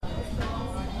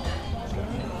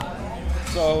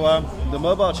So the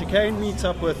Mobile Chicane meets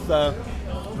up with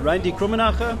Randy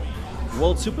Krummenacher,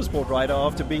 World Supersport rider,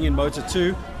 after being in Motor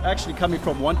 2, actually coming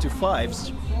from 1 to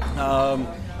 5s.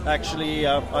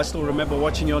 I still remember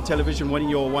watching you on television, winning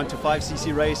your 1 to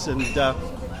 5cc race, and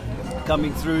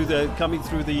coming through the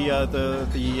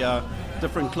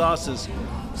different classes.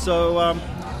 So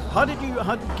how did you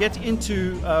get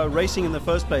into racing in the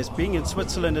first place? Being in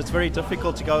Switzerland, it's very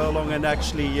difficult to go along and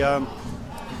actually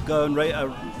go and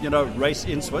race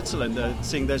in Switzerland,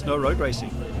 seeing there's no road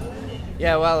racing.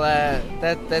 Yeah, well,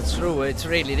 that's true. It's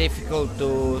really difficult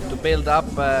to build up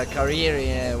a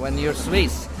career when you're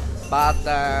Swiss. But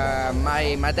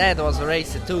my dad was a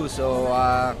racer too, so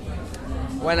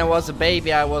when I was a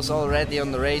baby, I was already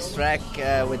on the racetrack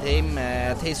with him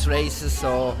at his races.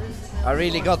 So I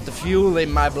really got the fuel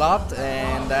in my blood.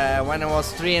 And when I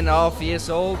was 3.5 years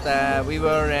old, we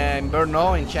were in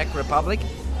Brno in Czech Republic,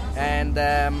 and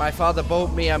my father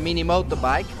bought me a mini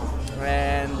motorbike.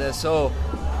 And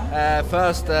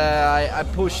first I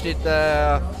pushed it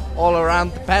all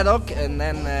around the paddock, and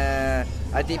then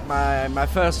I did my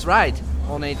first ride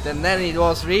on it, and then it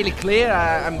was really clear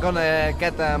I'm gonna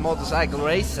get a motorcycle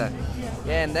racer.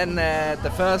 Yeah, and then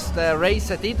the first race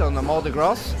I did on the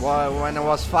motocross when I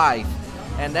was 5,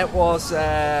 and that was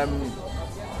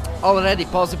already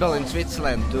possible in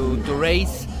Switzerland to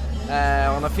race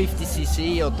on a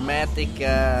 50cc automatic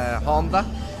Honda,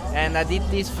 and I did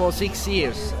this for 6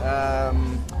 years.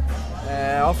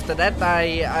 After that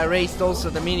I raced also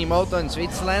the mini moto in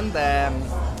Switzerland.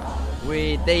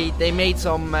 They made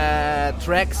some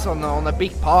tracks on a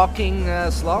big parking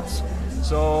slots.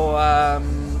 So,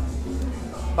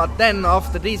 but then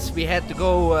after this we had to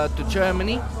go to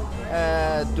Germany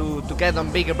to get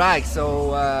on bigger bikes.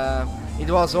 So it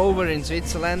was over in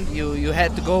Switzerland. You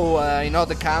had to go in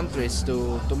other countries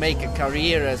to make a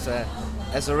career as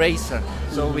a racer.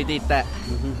 So we did that.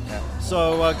 Mm-hmm. Yeah.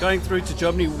 So going through to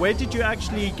Germany, where did you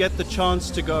actually get the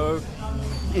chance to go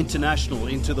international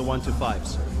into the 1 to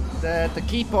 5s? The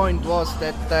key point was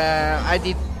that I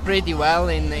did pretty well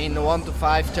in the 1 to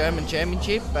 5 German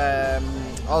Championship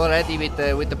already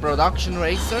with the production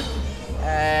racer,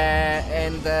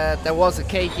 and there was a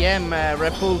KTM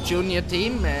Red Bull Junior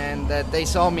team, and they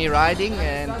saw me riding,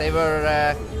 and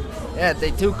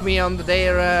they took me on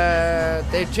their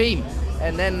team,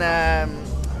 and then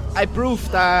I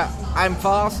proved I'm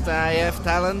fast, I have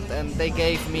talent, and they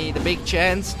gave me the big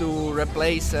chance to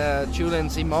replace Julian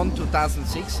Simon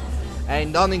 2006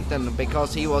 in Donington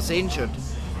because he was injured.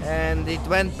 And it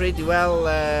went pretty well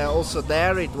also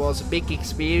there. It was a big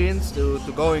experience to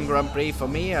go in Grand Prix for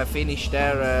me. I finished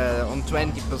there on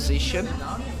 20th position.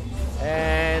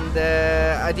 And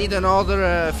I did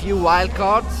another few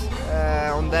wildcards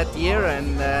on that year,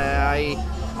 and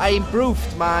I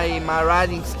improved my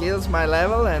riding skills, my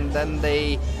level, and then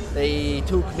they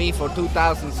took me for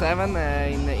 2007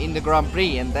 in the Grand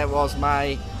Prix, and that was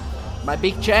my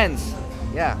big chance.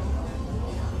 Yeah.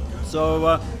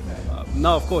 So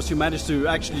now, of course, you managed to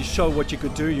actually show what you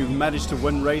could do. You managed to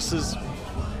win races,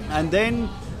 and then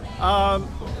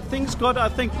things got, I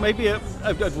think, maybe it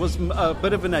was a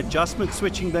bit of an adjustment,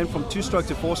 switching then from 2-stroke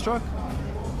to 4-stroke.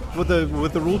 With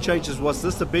the rule changes, was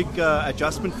this a big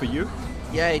adjustment for you?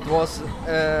 Yeah, it was.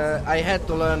 I had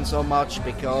to learn so much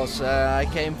because I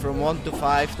came from 1 to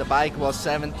 5. The bike was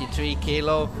 73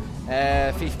 kilo,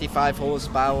 55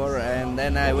 horsepower, and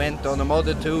then I went on a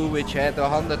Moto 2 which had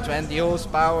 120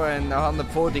 horsepower and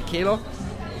 140 kilo.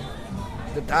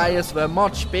 The tires were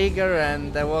much bigger,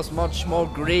 and there was much more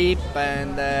grip,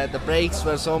 and the brakes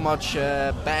were so much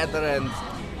better, and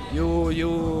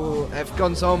you have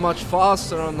gone so much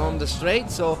faster on the straight.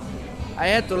 So I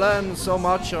had to learn so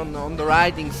much on the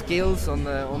riding skills, on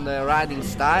the riding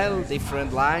style,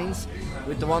 different lines.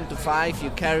 With the 1 to 5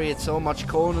 you carried so much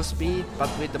corner speed, but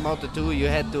with the Moto 2 you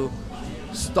had to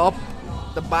stop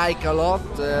the bike a lot,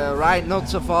 ride not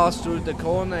so fast through the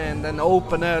corner, and then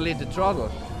open early the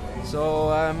throttle. So,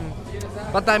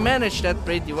 but I managed that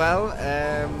pretty well.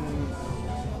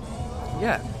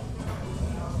 Yeah.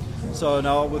 So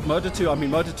now with Moto 2, I mean,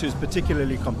 Moto 2 is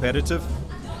particularly competitive.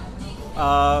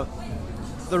 The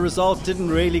result didn't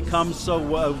really come so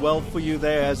well for you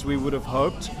there as we would have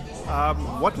hoped.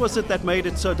 What was it that made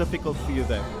it so difficult for you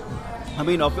there? I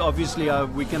mean, obviously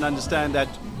we can understand that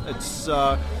it's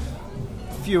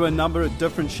fewer number of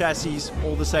different chassis,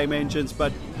 all the same engines,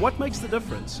 but what makes the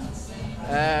difference?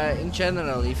 In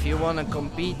general, if you want to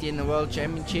compete in a World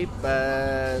Championship,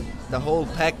 the whole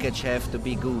package have to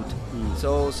be good.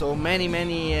 So many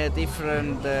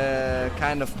different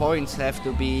kind of points have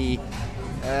to be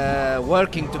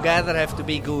working together, have to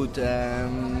be good.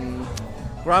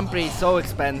 Grand Prix is so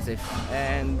expensive,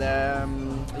 and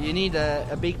you need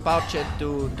a big budget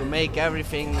to make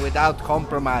everything without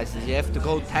compromises. You have to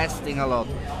go testing a lot.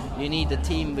 You need a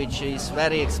team which is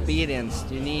very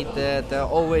experienced. You need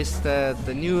always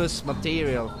the newest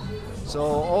material. So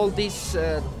all this,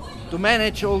 to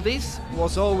manage all this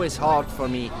was always hard for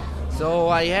me. So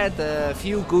I had a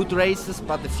few good races,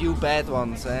 but a few bad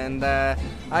ones, and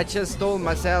I just told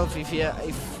myself, if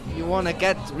you want to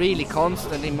get really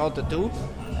constant in Moto2,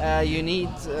 you need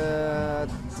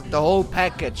the whole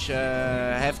package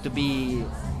have to be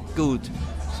good.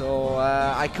 So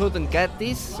I couldn't get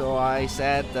this, so I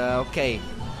said, okay,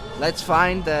 let's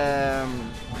find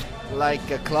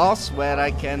like a class where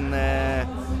I can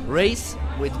race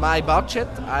with my budget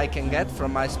I can get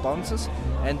from my sponsors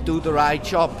and do the right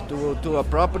job, do a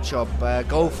proper job,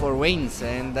 go for wins.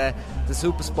 And the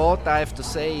Supersport, I have to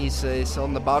say, is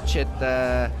on the budget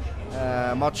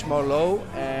much more low,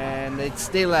 and it's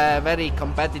still a very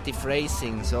competitive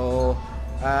racing. So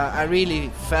I really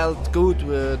felt good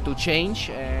to change,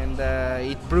 and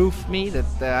it proved me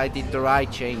that I did the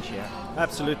right change. Yeah.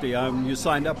 Absolutely. You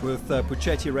signed up with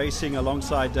Puccetti Racing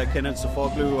alongside Kenan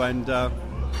Sofoglou, and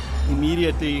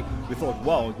immediately we thought,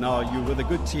 wow, now you're with a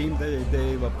good team.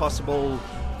 There were possible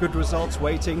good results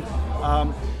waiting.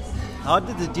 How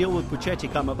did the deal with Puccetti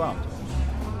come about?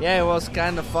 Yeah, it was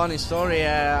kind of funny story.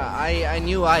 I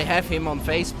knew I have him on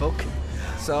Facebook,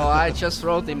 so I just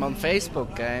wrote him on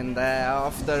Facebook, and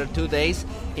after 2 days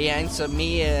he answered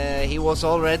me. He was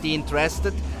already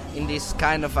interested in this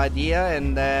kind of idea,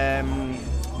 and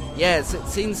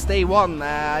since day one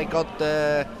I got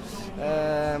the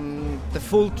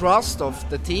full trust of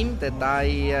the team that I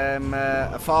am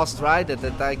a fast rider,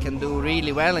 that I can do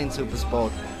really well in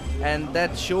Supersport, and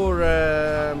that sure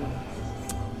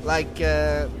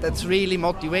that's really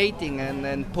motivating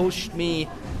and pushed me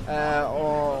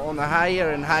on a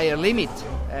higher and higher limit,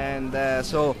 and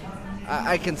so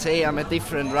I can say I'm a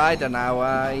different rider now.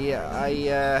 I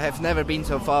have never been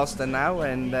so fast than now,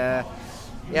 and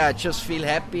I just feel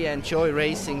happy and enjoy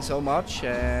racing so much.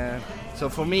 So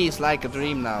for me, it's like a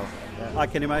dream now. I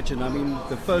can imagine. I mean,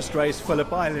 the first race,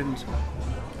 Phillip Island,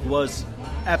 was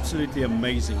absolutely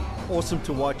amazing. Awesome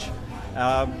to watch.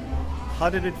 How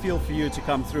did it feel for you to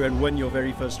come through and win your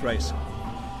very first race?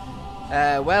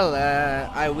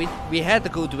 We had a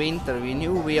good winter. We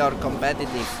knew we are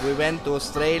competitive. We went to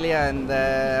Australia, and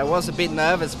I was a bit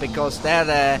nervous because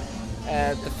there,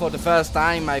 for the first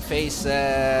time, I faced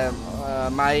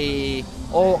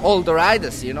all the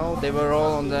riders. You know, they were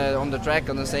all on the track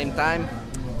at the same time.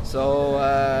 So,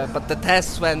 but the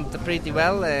tests went pretty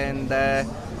well, and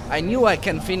I knew I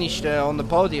can finish on the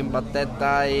podium. But that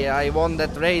I won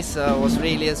that race was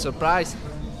really a surprise.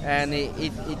 And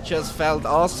it just felt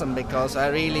awesome because I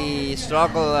really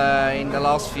struggled in the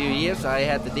last few years. I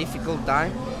had a difficult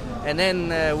time, and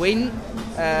then win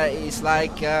is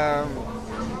like I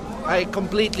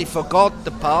completely forgot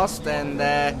the past, and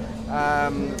I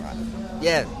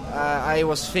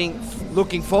was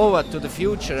looking forward to the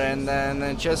future, and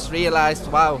then just realized,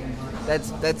 wow,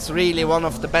 that's really one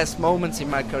of the best moments in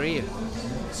my career.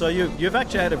 So you've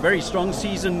actually had a very strong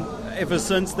season ever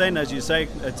since then, as you say.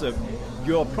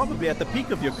 You're probably at the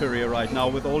peak of your career right now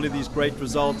with all of these great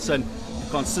results and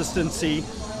consistency.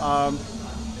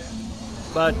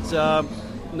 But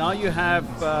now you have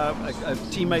a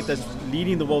teammate that's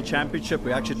leading the World Championship.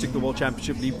 We actually took the World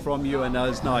Championship lead from you and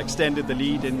has now extended the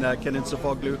lead in Kenan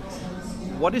Sofoglou.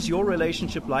 What is your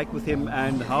relationship like with him,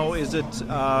 and how is it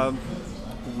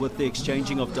with the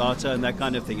exchanging of data and that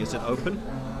kind of thing? Is it open?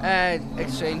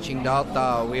 Exchanging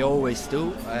data, we always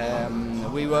do.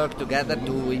 We work together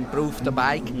to improve the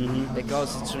bike,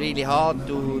 because it's really hard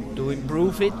to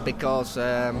improve it, because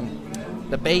the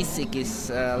basic is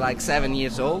like 7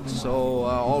 years old. So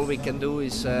all we can do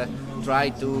is try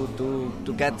to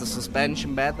get the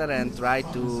suspension better and try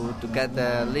to get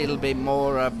a little bit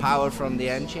more power from the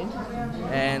engine,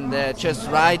 and just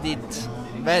ride it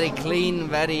very clean,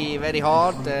 very very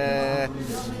hard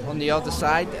on the other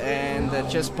side, and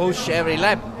just push every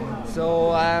lap.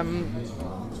 So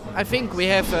I think we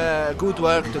have good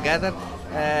work together.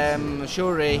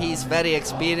 Sure, he's very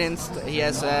experienced, he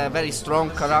has a very strong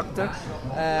character,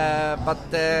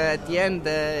 but at the end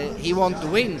he wants to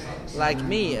win like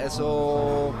me,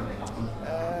 so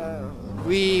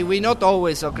we not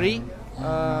always agree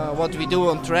what we do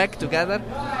on track together,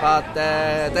 but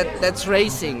that's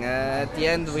racing. At the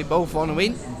end we both want to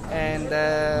win, and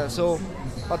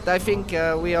but I think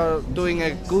we are doing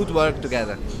a good work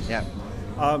together. Yeah.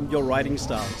 Your riding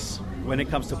styles, when it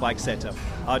comes to bike setup,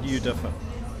 how do you differ?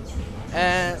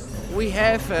 We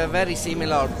have a very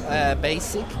similar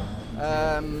basic.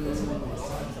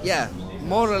 Yeah,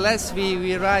 more or less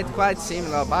we ride quite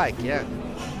similar bike. Yeah.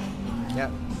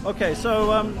 Okay,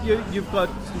 so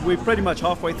we're pretty much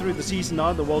halfway through the season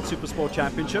now, the World Supersport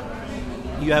Championship.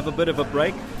 You have a bit of a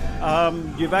break.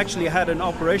 You've actually had an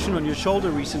operation on your shoulder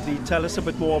recently. Tell us a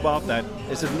bit more about that.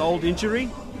 Is it an old injury?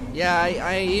 Yeah,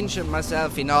 I injured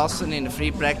myself in Austin in a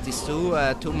free practice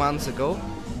 2 months ago.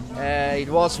 It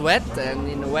was wet, and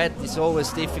in the wet it's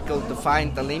always difficult to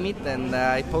find the limit, and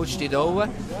I pushed it over.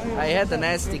 I had a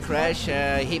nasty crash,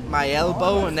 hit my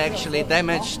elbow and actually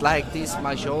damaged like this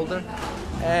my shoulder.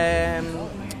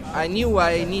 I knew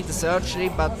I needed surgery,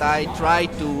 but I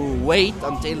tried to wait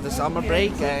until the summer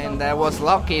break, and I was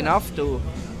lucky enough to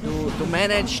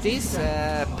manage this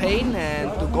pain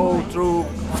and to go through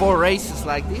 4 races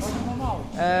like this.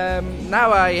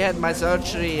 Now I had my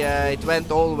surgery, it went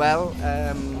all well.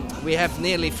 We have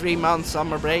nearly 3 months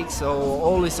summer break, so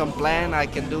all is on plan. I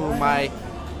can do my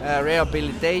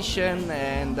rehabilitation,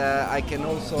 and I can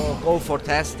also go for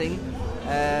testing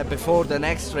before the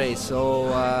next race.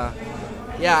 So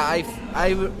I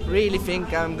really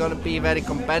think I'm going to be very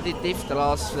competitive the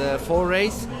last 4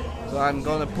 races. So I'm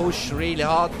going to push really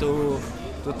hard to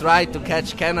try to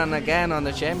catch Cannon again on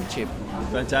the championship.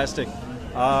 Fantastic.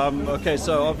 Okay,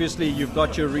 so obviously you've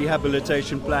got your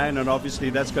rehabilitation plan, and obviously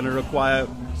that's going to require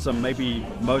some maybe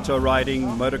motor riding,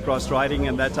 motocross riding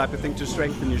and that type of thing to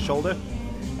strengthen your shoulder?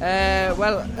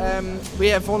 We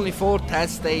have only 4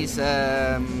 test days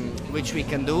which we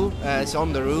can do. It's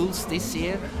on the rules this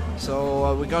year.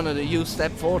 So we're going to use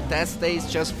that 4 test days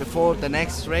just before the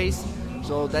next race.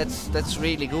 So that's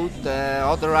really good.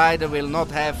 Other rider will not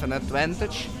have an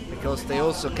advantage because they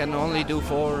also can only do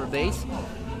 4 days.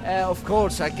 Of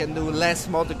course, I can do less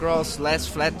motocross, less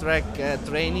flat track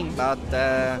training, but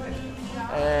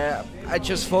I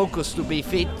just focus to be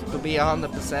fit, to be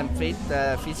 100% fit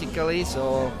physically.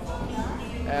 So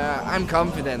I'm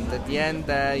confident. At the end,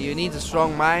 you need a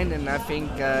strong mind, and I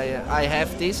think I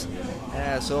have this.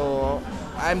 So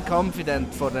I'm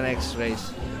confident for the next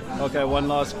race. Okay, one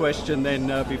last question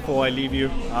then before I leave you.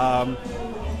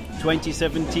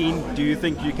 2017, do you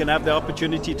think you can have the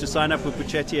opportunity to sign up with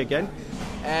Puccetti again?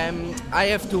 I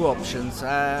have 2 options.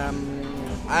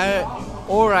 I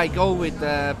go with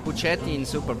Puccetti in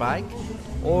Superbike,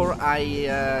 or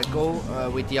I go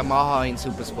with Yamaha in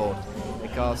Supersport,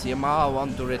 because Yamaha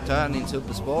want to return in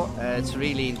Supersport. It's a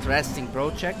really interesting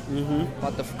project.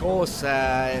 But of course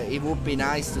it would be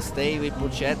nice to stay with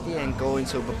Puccetti and go in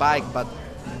Superbike, but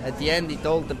at the end it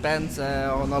all depends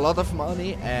on a lot of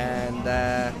money, and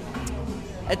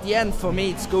at the end for me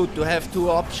it's good to have 2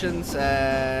 options,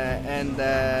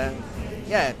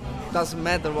 doesn't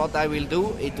matter what I will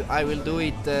do. I will do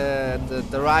it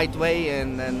the right way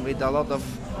and with a lot of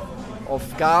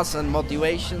gas and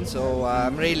motivation. So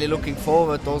I'm really looking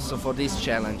forward also for this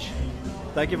challenge.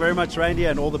 Thank you very much, Randy,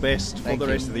 and all the best for the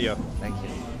rest of the year. Thank you.